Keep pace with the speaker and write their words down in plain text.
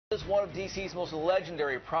one of D.C.'s most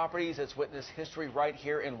legendary properties that's witnessed history right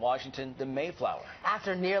here in Washington, the Mayflower.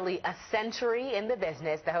 After nearly a century in the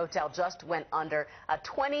business, the hotel just went under a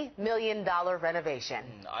 $20 million renovation.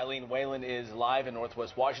 Eileen Whalen is live in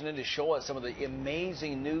Northwest Washington to show us some of the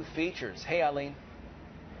amazing new features. Hey, Eileen.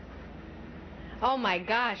 Oh my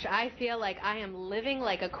gosh, I feel like I am living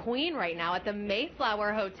like a queen right now at the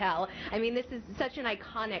Mayflower Hotel. I mean, this is such an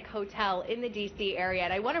iconic hotel in the D.C. area,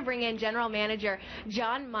 and I want to bring in General Manager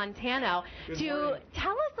John Montano to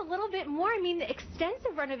tell us a little bit more. I mean, the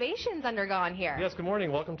extensive renovations undergone here. Yes, good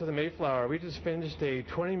morning. Welcome to the Mayflower. We just finished a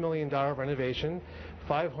 $20 million renovation,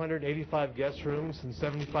 585 guest rooms and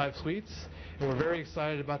 75 suites, and we're very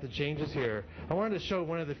excited about the changes here. I wanted to show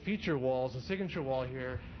one of the feature walls, the signature wall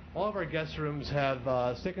here. All of our guest rooms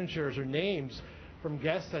have signatures or names from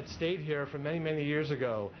guests that stayed here from many, many years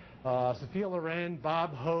ago. Sophia Loren,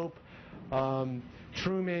 Bob Hope,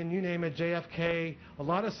 Truman, you name it, JFK, a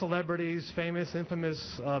lot of celebrities, famous,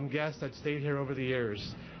 infamous guests that stayed here over the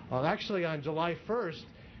years. Actually, on July 1st,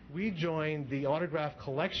 we joined the Autograph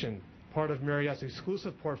Collection, part of Marriott's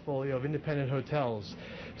exclusive portfolio of independent hotels.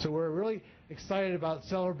 So we're really excited about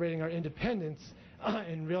celebrating our independence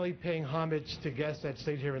and really paying homage to guests that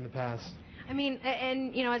stayed here in the past. I mean,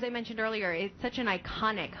 and you know, as I mentioned earlier, it's such an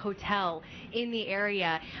iconic hotel in the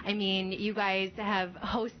area. I mean, you guys have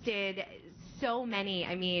hosted so many,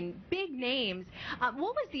 I mean, big names. What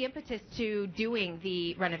was the impetus to doing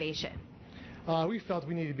the renovation? We felt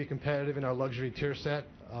we needed to be competitive in our luxury tier set,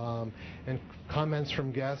 and comments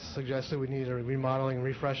from guests suggested we needed a remodeling and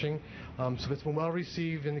refreshing. So it's been well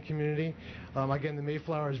received in the community. Again, the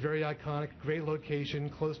Mayflower is very iconic, great location,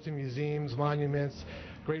 close to museums, monuments,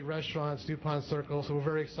 great restaurants, DuPont Circle, so we're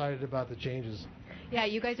very excited about the changes. Yeah,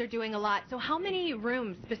 you guys are doing a lot. So how many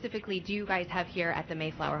rooms specifically do you guys have here at the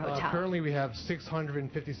Mayflower Hotel? Currently we have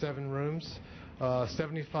 657 rooms,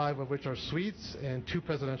 75 of which are suites and 2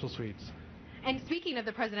 presidential suites. And speaking of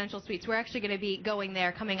the presidential suites, we're actually going to be going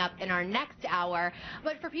there coming up in our next hour.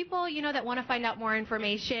 But for people, you know, that want to find out more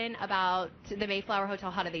information about the Mayflower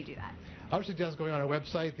Hotel, how do they do that? I would suggest going on our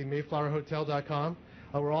website, themayflowerhotel.com.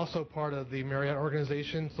 We're also part of the Marriott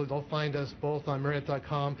organization, so they'll find us both on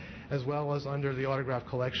Marriott.com as well as under the Autograph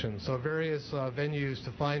Collection. So various venues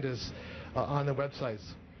to find us on the websites.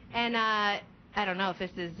 And I don't know if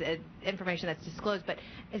this is information that's disclosed, but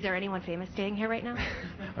is there anyone famous staying here right now?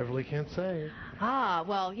 I really can't say. Ah,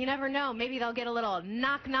 well, you never know. Maybe they'll get a little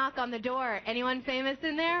knock knock on the door. Anyone famous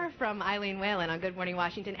in there? From Eileen Whalen on Good Morning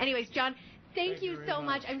Washington. Anyways, John, thank you so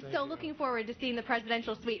much. I'm so looking forward to seeing the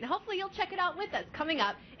presidential suite, and hopefully you'll check it out with us coming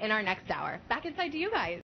up in our next hour. Back inside to you guys.